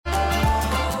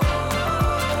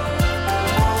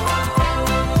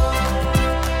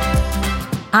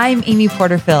I'm Amy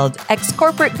Porterfield,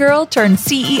 ex-corporate girl turned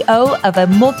CEO of a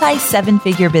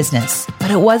multi-seven-figure business. But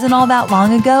it wasn't all that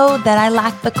long ago that I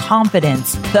lacked the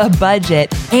confidence, the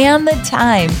budget, and the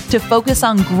time to focus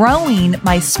on growing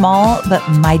my small but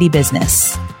mighty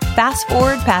business. Fast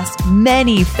forward past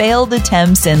many failed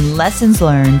attempts and lessons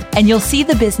learned, and you'll see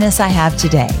the business I have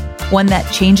today. One that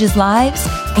changes lives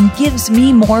and gives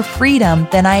me more freedom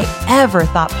than I ever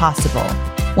thought possible.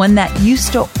 One that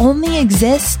used to only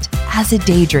exist as a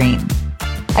daydream.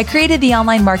 I created the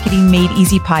Online Marketing Made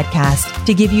Easy podcast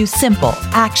to give you simple,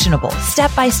 actionable,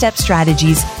 step-by-step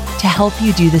strategies to help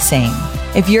you do the same.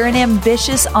 If you're an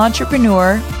ambitious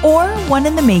entrepreneur or one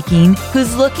in the making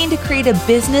who's looking to create a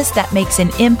business that makes an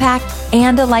impact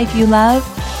and a life you love,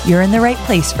 you're in the right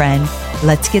place, friend.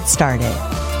 Let's get started.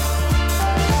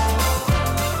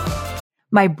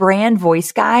 My brand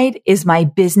voice guide is my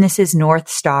business's North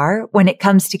Star when it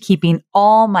comes to keeping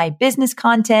all my business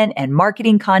content and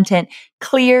marketing content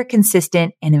clear,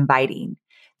 consistent, and inviting.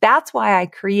 That's why I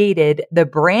created the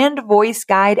Brand Voice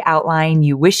Guide Outline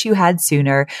You Wish You Had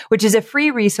Sooner, which is a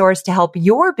free resource to help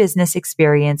your business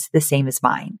experience the same as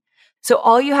mine. So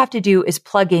all you have to do is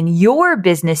plug in your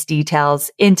business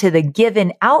details into the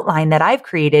given outline that I've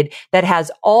created that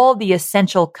has all the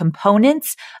essential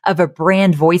components of a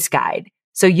brand voice guide.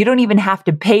 So you don't even have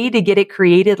to pay to get it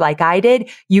created like I did.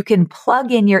 You can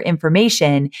plug in your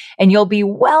information and you'll be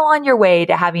well on your way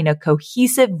to having a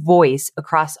cohesive voice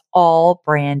across all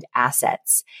brand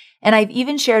assets. And I've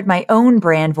even shared my own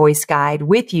brand voice guide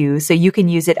with you so you can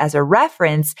use it as a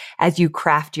reference as you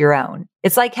craft your own.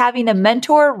 It's like having a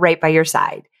mentor right by your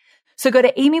side. So go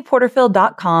to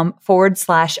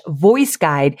amyporterfield.com/voice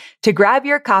guide to grab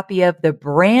your copy of the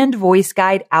Brand Voice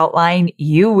Guide Outline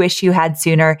You Wish You Had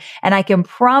Sooner. And I can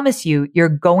promise you, you're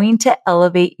going to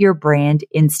elevate your brand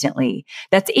instantly.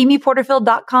 That's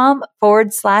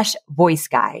amyporterfield.com/voice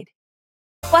guide.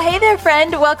 Well, hey there,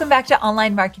 friend. Welcome back to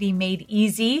Online Marketing Made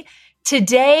Easy.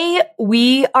 Today,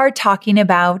 we are talking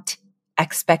about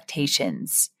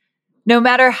expectations. No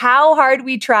matter how hard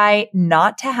we try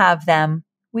not to have them,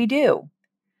 we do.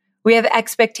 We have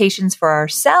expectations for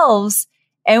ourselves,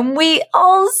 and we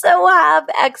also have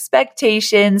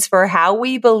expectations for how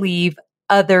we believe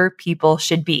other people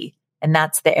should be. And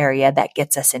that's the area that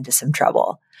gets us into some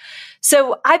trouble.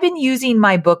 So I've been using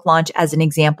my book launch as an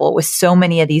example with so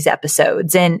many of these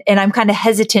episodes, and I'm kind of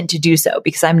hesitant to do so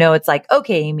because I know it's like,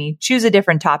 okay, Amy, choose a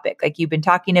different topic. Like you've been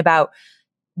talking about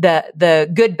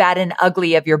the good, bad, and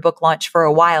ugly of your book launch for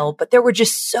a while, but there were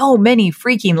just so many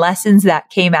freaking lessons that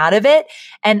came out of it.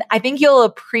 And I think you'll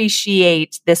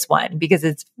appreciate this one because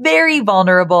it's very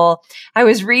vulnerable. I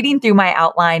was reading through my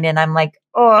outline and I'm like,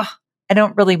 oh, I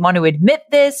don't really want to admit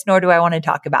this, nor do I want to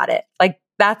talk about it. Like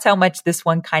that's how much this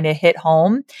one kind of hit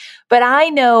home. But I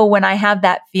know when I have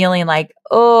that feeling like,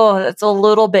 oh, that's a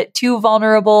little bit too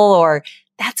vulnerable, or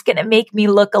that's going to make me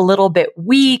look a little bit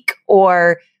weak,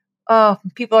 or oh,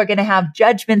 people are going to have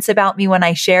judgments about me when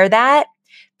I share that.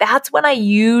 That's when I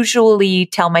usually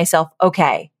tell myself,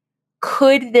 okay,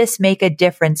 could this make a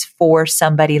difference for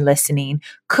somebody listening?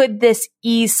 Could this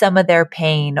ease some of their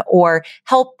pain or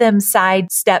help them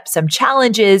sidestep some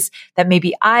challenges that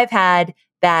maybe I've had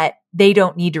that they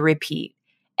don't need to repeat?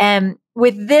 And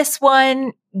with this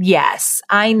one, yes,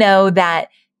 I know that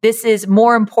this is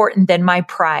more important than my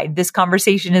pride. This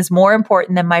conversation is more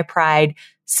important than my pride.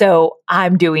 So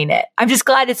I'm doing it. I'm just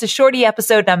glad it's a shorty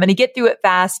episode and I'm going to get through it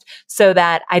fast so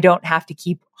that I don't have to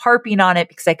keep harping on it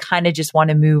because I kind of just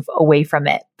want to move away from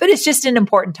it. But it's just an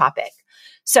important topic.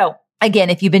 So again,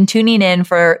 if you've been tuning in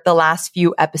for the last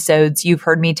few episodes, you've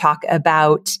heard me talk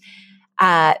about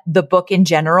the book in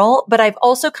general, but I've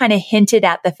also kind of hinted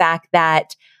at the fact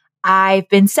that I've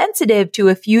been sensitive to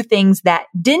a few things that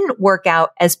didn't work out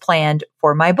as planned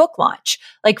for my book launch.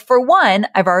 Like for one,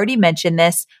 I've already mentioned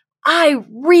this, I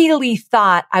really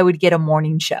thought I would get a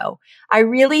morning show. I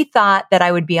really thought that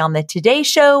I would be on the Today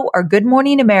Show or Good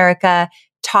Morning America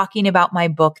talking about my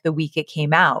book the week it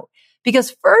came out.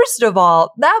 Because first of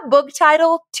all, that book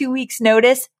title, 2 Weeks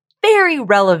Notice, very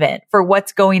relevant for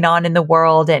what's going on in the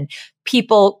world and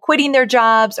people quitting their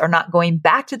jobs or not going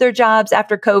back to their jobs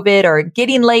after COVID or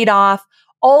getting laid off.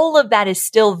 All of that is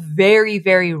still very,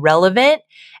 very relevant.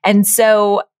 And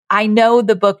so I know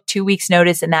the book 2 Weeks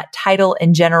Notice and that title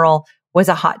in general was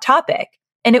a hot topic.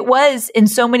 And it was in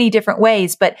so many different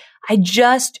ways, but I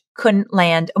just couldn't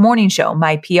land a morning show.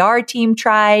 My PR team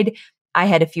tried. I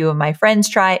had a few of my friends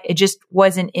try. It just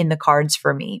wasn't in the cards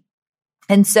for me.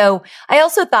 And so I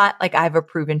also thought, like, I have a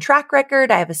proven track record.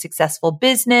 I have a successful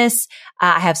business.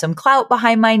 I have some clout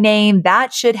behind my name.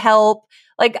 That should help.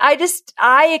 Like, I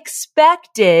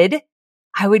expected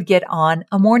I would get on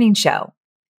a morning show.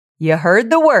 You heard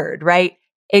the word, right?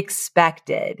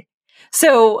 Expected.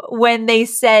 So when they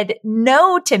said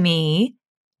no to me,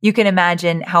 you can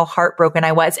imagine how heartbroken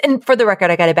I was. And for the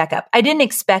record, I got to back up. I didn't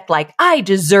expect like, I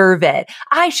deserve it.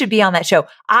 I should be on that show.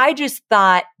 I just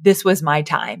thought this was my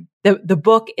time. The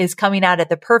book is coming out at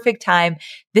the perfect time.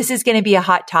 This is going to be a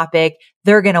hot topic.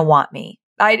 They're going to want me.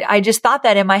 I just thought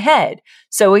that in my head.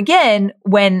 So again,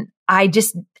 when I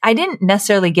didn't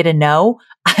necessarily get a no.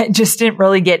 I just didn't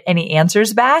really get any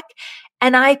answers back.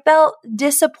 And I felt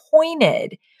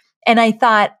disappointed. And I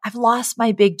thought, I've lost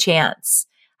my big chance.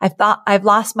 I've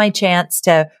lost my chance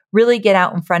to really get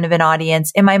out in front of an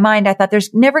audience. In my mind, I thought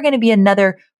there's never going to be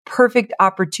another perfect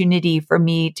opportunity for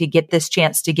me to get this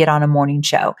chance to get on a morning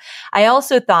show. I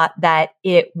also thought that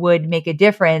it would make a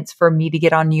difference for me to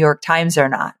get on New York Times or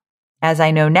not. As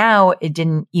I know now, it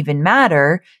didn't even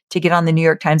matter to get on the New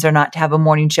York Times or not to have a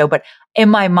morning show. But in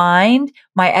my mind,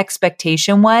 my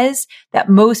expectation was that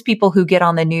most people who get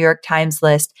on the New York Times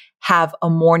list have a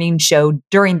morning show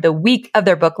during the week of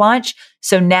their book launch.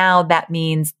 So now that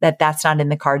means that that's not in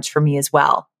the cards for me as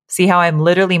well. See how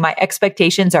my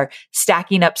expectations are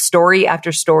stacking up story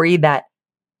after story that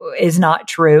is not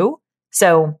true.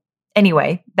 So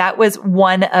anyway, that was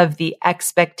one of the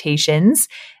expectations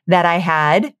that I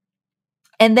had.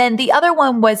 And then the other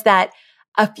one was that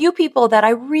a few people that I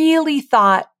really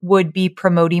thought would be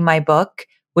promoting my book,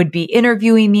 would be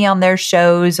interviewing me on their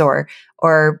shows or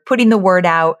putting the word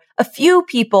out. A few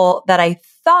people that I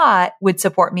thought would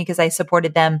support me because I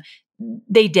supported them,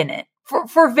 they didn't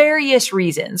for various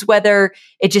reasons, whether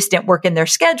it just didn't work in their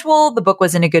schedule, the book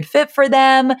wasn't a good fit for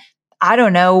them. I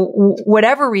don't know,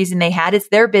 whatever reason they had, it's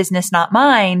their business, not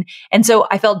mine. And so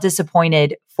I felt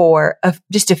disappointed for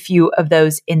just a few of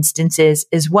those instances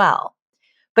as well.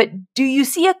 But do you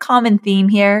see a common theme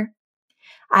here?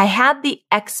 I had the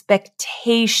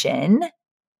expectation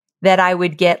that I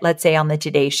would get, let's say, on the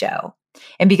Today Show.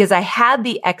 And because I had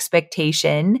the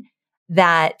expectation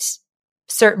that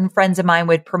certain friends of mine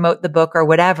would promote the book or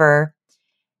whatever,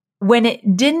 when it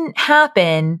didn't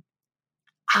happen,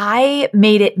 I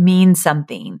made it mean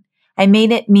something. I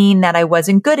made it mean that I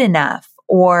wasn't good enough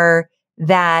or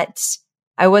that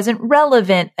I wasn't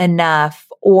relevant enough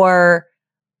or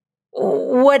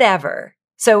whatever.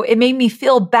 So it made me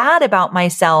feel bad about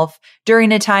myself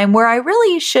during a time where I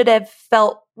really should have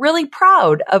felt really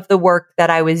proud of the work that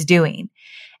I was doing.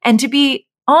 And to be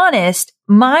honest,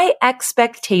 my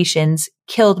expectations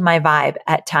killed my vibe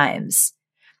at times.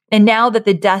 And now that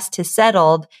the dust has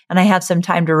settled and I have some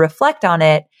time to reflect on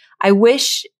it, I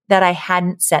wish that I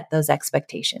hadn't set those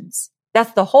expectations.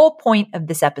 That's the whole point of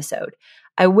this episode.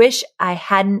 I wish I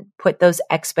hadn't put those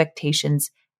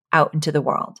expectations out into the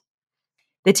world.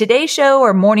 The Today Show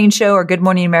or Morning Show or Good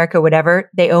Morning America, whatever,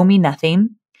 they owe me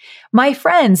nothing. My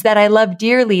friends that I love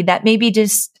dearly, that maybe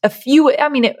just a few, it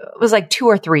was like 2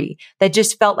 or 3 that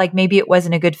just felt like maybe it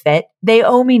wasn't a good fit. They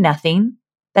owe me nothing.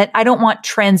 That I don't want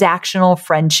transactional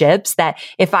friendships that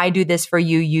if I do this for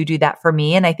you, you do that for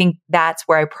me. And I think that's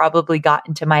where I probably got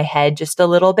into my head just a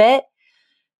little bit.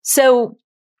 So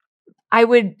I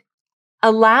would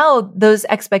allow those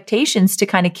expectations to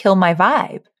kind of kill my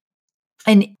vibe.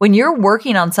 And when you're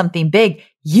working on something big,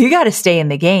 you got to stay in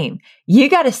the game. You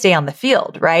got to stay on the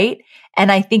field, right? And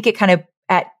I think it kind of,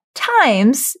 at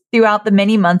times throughout the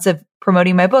many months of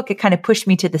promoting my book, it kind of pushed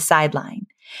me to the sideline.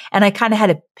 And I kind of had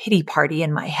a pity party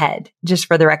in my head, just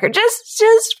for the record,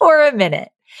 just for a minute.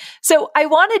 So I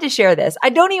wanted to share this. I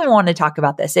don't even want to talk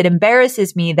about this. It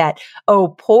embarrasses me that,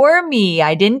 oh, poor me,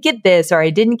 I didn't get this or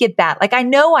I didn't get that. Like, I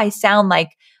know I sound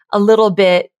like a little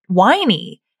bit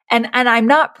whiny and I'm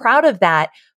not proud of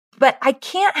that, but I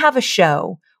can't have a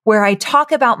show where I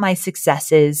talk about my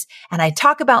successes and I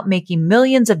talk about making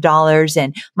millions of dollars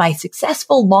and my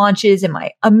successful launches and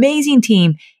my amazing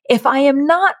team if I am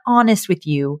not honest with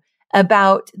you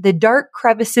about the dark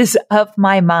crevices of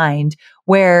my mind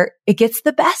where it gets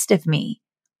the best of me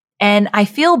and I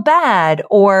feel bad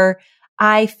or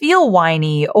I feel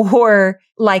whiny or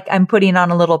like I'm putting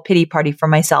on a little pity party for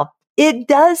myself. It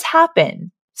does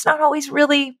happen. It's not always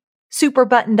really super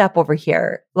buttoned up over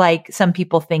here, like some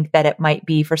people think that it might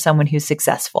be for someone who's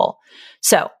successful.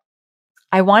 So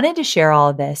I wanted to share all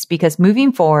of this because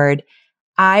moving forward,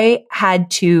 I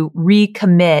had to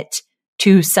recommit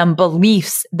to some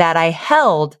beliefs that I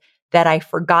held that I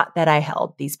forgot that I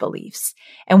held these beliefs.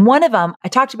 And one of them I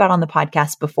talked about on the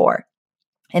podcast before,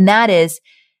 and that is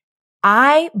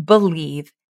I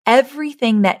believe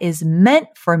everything that is meant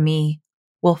for me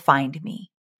will find me.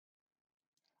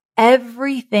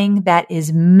 Everything that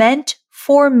is meant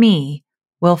for me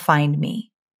will find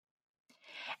me.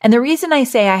 And the reason I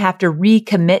say I have to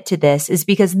recommit to this is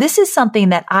because this is something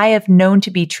that I have known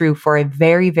to be true for a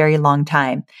very, very long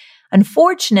time.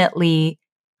 Unfortunately,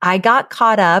 I got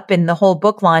caught up in the whole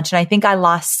book launch and I think I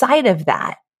lost sight of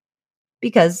that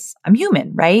because I'm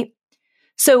human, right?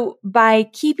 So by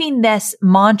keeping this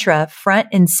mantra front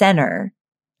and center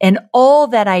in all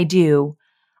that I do,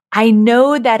 I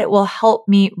know that it will help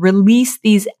me release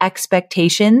these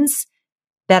expectations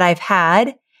that I've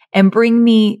had and bring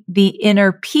me the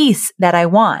inner peace that I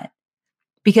want.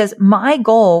 Because my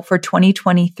goal for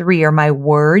 2023, or my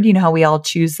word, you know how we all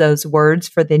choose those words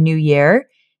for the new year,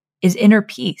 is inner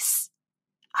peace.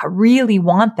 I really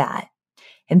want that.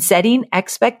 And setting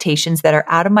expectations that are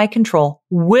out of my control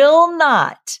will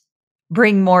not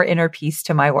bring more inner peace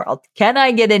to my world. Can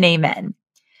I get an amen?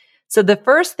 So the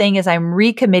first thing is I'm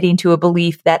recommitting to a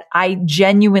belief that I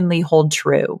genuinely hold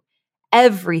true.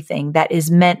 Everything that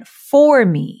is meant for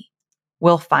me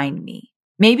will find me.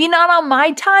 Maybe not on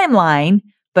my timeline,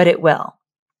 but it will.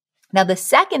 Now, the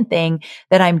second thing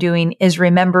that I'm doing is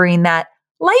remembering that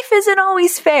life isn't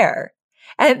always fair.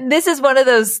 And this is one of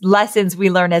those lessons we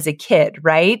learn as a kid,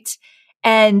 right?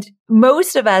 And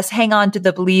most of us hang on to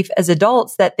the belief as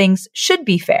adults that things should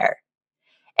be fair.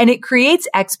 And it creates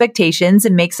expectations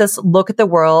and makes us look at the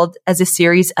world as a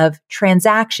series of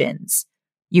transactions.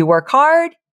 You work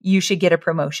hard, you should get a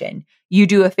promotion. You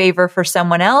do a favor for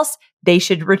someone else, they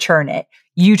should return it.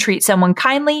 You treat someone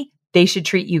kindly, they should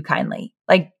treat you kindly.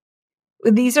 Like,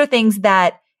 these are things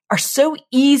that are so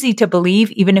easy to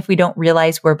believe, even if we don't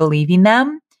realize we're believing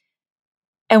them.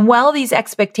 And while these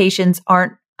expectations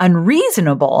aren't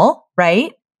unreasonable,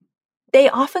 right? They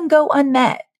often go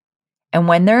unmet. And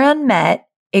when they're unmet,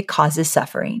 it causes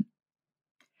suffering.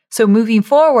 So moving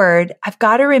forward, I've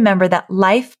got to remember that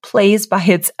life plays by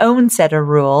its own set of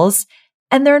rules,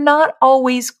 and they're not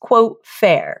always, quote,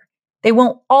 fair. They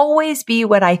won't always be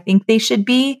what I think they should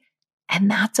be, and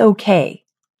that's okay.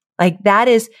 Like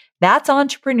that's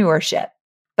entrepreneurship,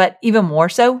 but even more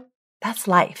so, that's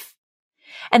life.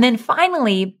 And then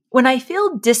finally, when I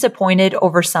feel disappointed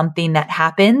over something that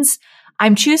happens,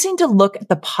 I'm choosing to look at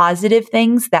the positive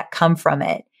things that come from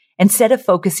it instead of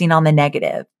focusing on the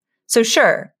negative. So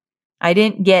sure, I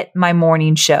didn't get my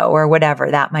morning show or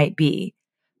whatever that might be,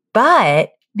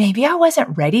 but maybe I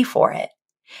wasn't ready for it.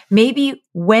 Maybe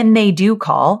when they do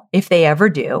call, if they ever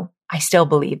do, I still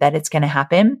believe that it's going to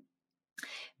happen.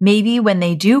 Maybe when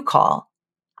they do call,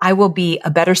 I will be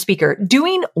a better speaker.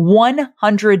 Doing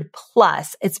 100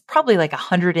 plus, it's probably like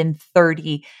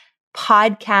 130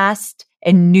 podcast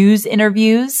and news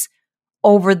interviews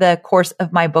over the course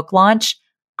of my book launch.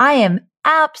 I am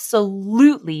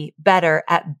absolutely better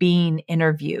at being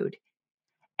interviewed.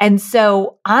 And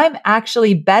so I'm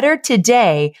actually better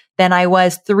today than I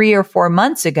was 3 or 4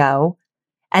 months ago.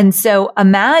 And so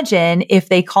imagine if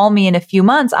they call me in a few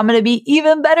months, I'm going to be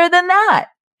even better than that.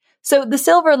 So the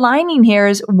silver lining here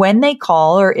is when they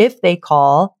call, or if they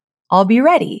call, I'll be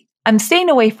ready. I'm staying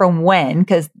away from when,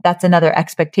 because that's another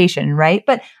expectation, right?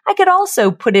 But I could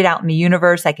also put it out in the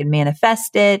universe. I could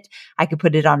manifest it. I could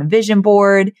put it on a vision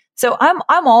board. So I'm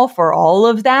all for all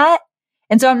of that.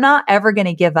 And so I'm not ever going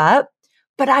to give up.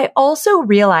 But I also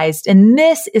realized, and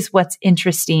this is what's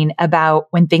interesting about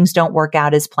when things don't work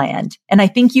out as planned. And I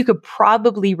think you could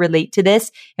probably relate to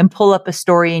this and pull up a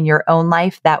story in your own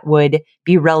life that would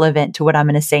be relevant to what I'm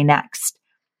going to say next.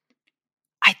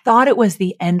 I thought it was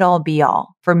the end all be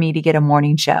all for me to get a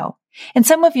morning show. And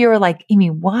some of you are like, Amy,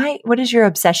 why? What is your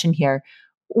obsession here?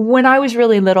 When I was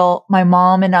really little, my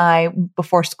mom and I,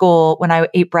 before school, when I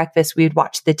ate breakfast, we would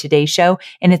watch the Today Show.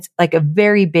 And it's like a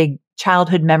very big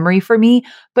childhood memory for me.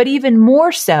 But even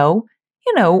more so,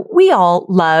 we all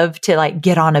love to like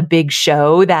get on a big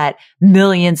show that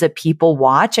millions of people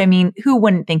watch. I mean, who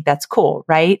wouldn't think that's cool,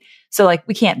 right? So like,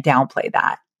 we can't downplay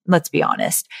that. Let's be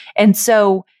honest. And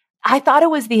so I thought it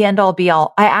was the end all be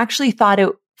all. I actually thought it,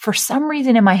 for some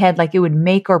reason in my head, like it would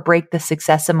make or break the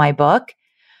success of my book.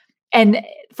 And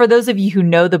for those of you who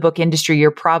know the book industry,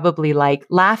 you're probably like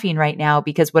laughing right now,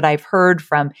 because what I've heard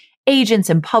from agents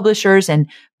and publishers and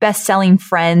best-selling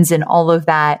friends and all of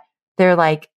that, they're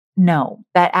like, no,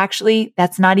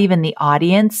 that's not even the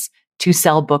audience to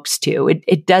sell books to.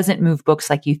 It doesn't move books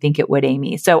like you think it would,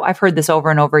 Amy. So I've heard this over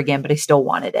and over again, but I still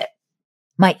wanted it.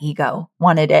 My ego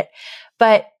wanted it.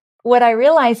 But what I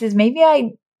realized is maybe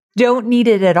I don't need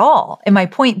it at all. And my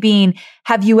point being,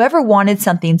 have you ever wanted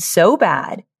something so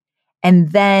bad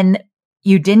and then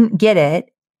you didn't get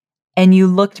it and you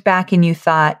looked back and you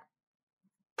thought,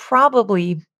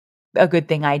 probably a good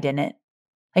thing I didn't.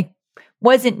 Like,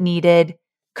 wasn't needed,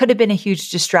 could have been a huge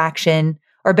distraction,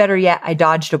 Or better yet, I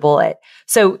dodged a bullet.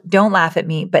 So don't laugh at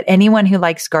me, but anyone who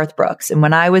likes Garth Brooks, and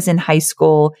when I was in high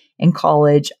school and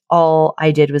college, all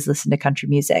I did was listen to country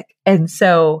music. And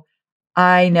so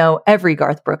I know every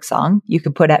Garth Brooks song you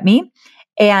could put at me.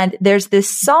 And there's this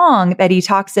song that he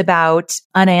talks about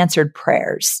unanswered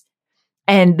prayers.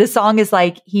 And the song is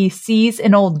like, he sees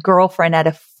an old girlfriend at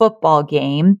a football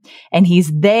game and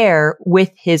he's there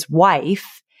with his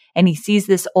wife and he sees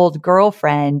this old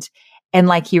girlfriend and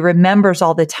like he remembers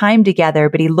all the time together,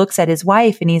 but he looks at his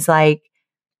wife and he's like,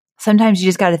 sometimes you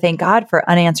just got to thank God for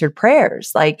unanswered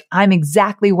prayers. Like I'm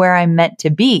exactly where I'm meant to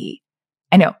be.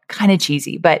 I know, kind of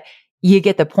cheesy, but you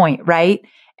get the point, right?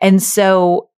 And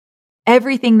so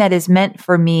everything that is meant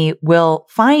for me will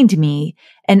find me.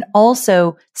 And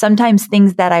also sometimes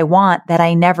things that I want that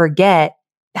I never get,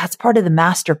 that's part of the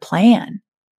master plan.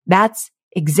 That's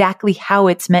exactly how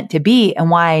it's meant to be. And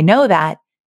why I know that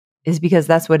is because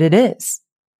that's what it is.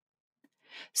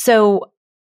 So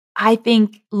I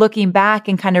think looking back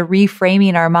and kind of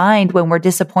reframing our mind when we're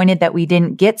disappointed that we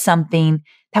didn't get something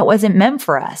that wasn't meant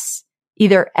for us,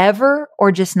 either ever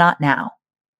or just not now.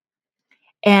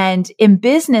 And in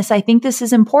business, I think this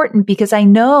is important because I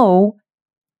know,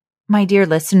 my dear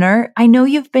listener, I know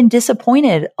you've been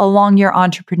disappointed along your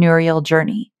entrepreneurial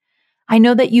journey. I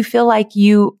know that you feel like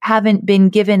you haven't been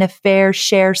given a fair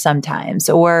share sometimes,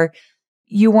 or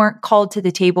you weren't called to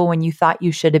the table when you thought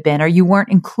you should have been, or you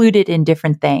weren't included in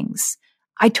different things.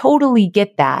 I totally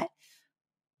get that.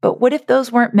 But what if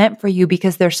those weren't meant for you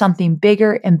because there's something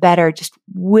bigger and better just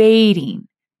waiting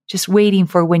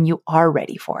for when you are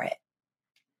ready for it?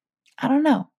 I don't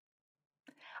know.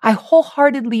 I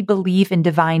wholeheartedly believe in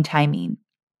divine timing.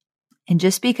 And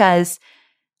just because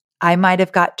I might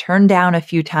have got turned down a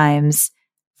few times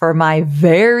for my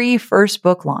very first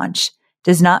book launch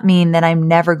does not mean that I'm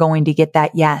never going to get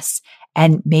that yes.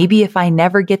 And maybe if I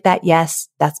never get that yes,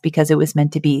 that's because it was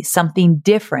meant to be. Something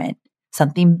different,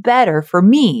 something better for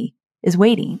me is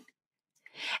waiting.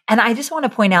 And I just want to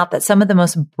point out that some of the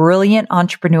most brilliant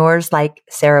entrepreneurs like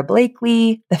Sarah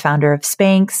Blakely, the founder of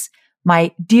Spanx,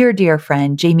 my dear, dear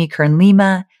friend, Jamie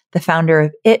Kern-Lima, the founder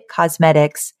of It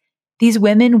Cosmetics, these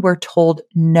women were told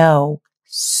no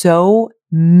so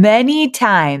many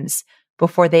times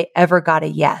before they ever got a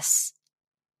yes.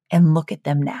 And look at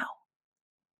them now.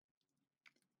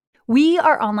 We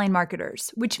are online marketers,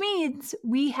 which means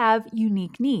we have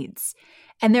unique needs.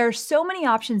 And there are so many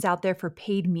options out there for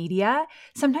paid media.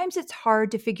 Sometimes it's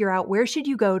hard to figure out where should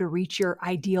you go to reach your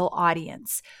ideal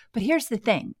audience. But here's the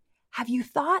thing. Have you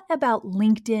thought about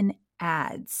LinkedIn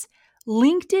ads?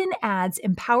 LinkedIn ads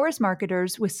empowers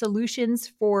marketers with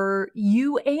solutions for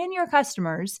you and your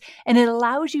customers, and it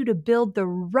allows you to build the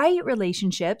right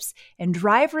relationships and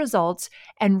drive results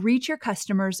and reach your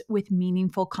customers with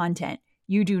meaningful content.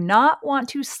 You do not want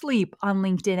to sleep on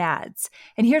LinkedIn ads.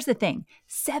 And here's the thing,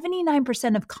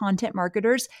 79% of content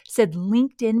marketers said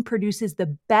LinkedIn produces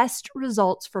the best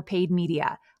results for paid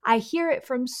media. I hear it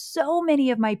from so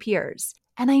many of my peers.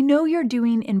 And I know you're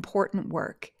doing important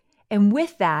work. And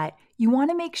with that, you want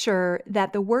to make sure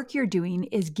that the work you're doing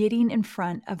is getting in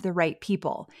front of the right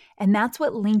people. And that's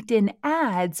what LinkedIn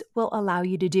ads will allow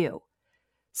you to do.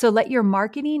 So let your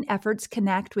marketing efforts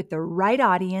connect with the right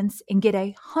audience and get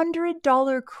a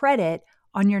 $100 credit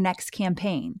on your next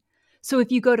campaign. So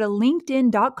if you go to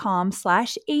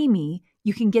linkedin.com/Amy,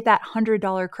 you can get that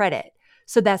 $100 credit.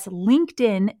 So that's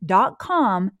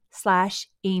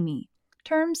linkedin.com/Amy.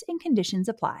 Terms and conditions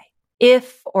apply.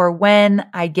 If or when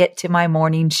I get to my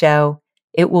morning show,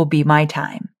 it will be my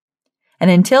time.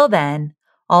 And until then,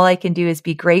 all I can do is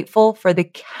be grateful for the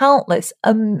countless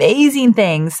amazing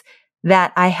things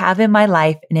that I have in my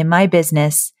life and in my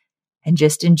business, and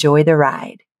just enjoy the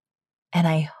ride. And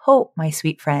I hope, my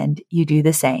sweet friend, you do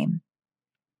the same.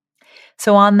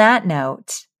 So on that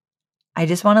note, I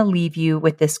just want to leave you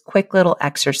with this quick little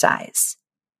exercise.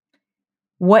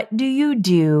 What do you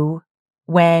do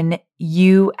when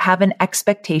you have an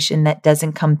expectation that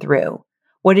doesn't come through?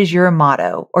 What is your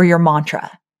motto or your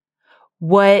mantra?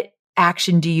 What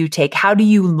action do you take? How do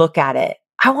you look at it?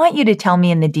 I want you to tell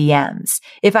me in the DMs.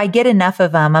 If I get enough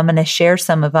of them, I'm going to share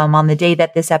some of them on the day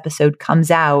that this episode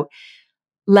comes out.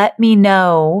 Let me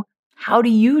know, how do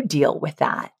you deal with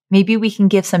that? Maybe we can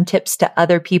give some tips to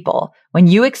other people. When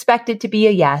you expect it to be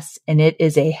a yes and it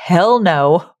is a hell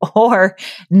no or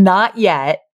not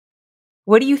yet,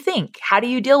 what do you think? How do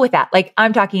you deal with that? Like,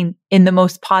 I'm talking in the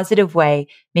most positive way.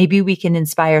 Maybe we can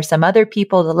inspire some other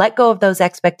people to let go of those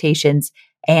expectations.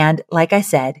 And like I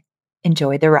said,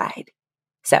 enjoy the ride.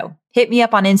 So hit me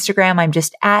up on Instagram. I'm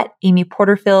just at Amy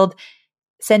Porterfield.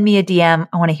 Send me a DM.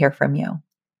 I want to hear from you.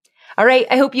 All right.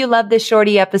 I hope you love this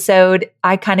shorty episode.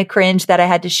 I kind of cringe that I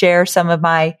had to share some of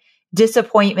my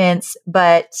disappointments,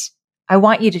 but I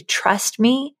want you to trust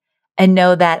me and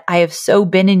know that I have so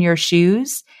been in your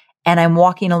shoes and I'm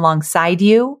walking alongside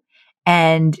you.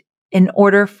 And in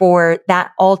order for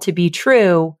that all to be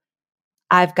true,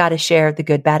 I've got to share the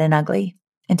good, bad, and ugly.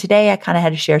 And today I kind of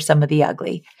had to share some of the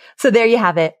ugly. So there you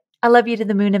have it. I love you to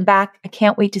the moon and back. I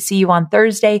can't wait to see you on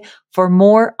Thursday for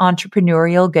more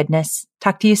entrepreneurial goodness.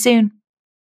 Talk to you soon.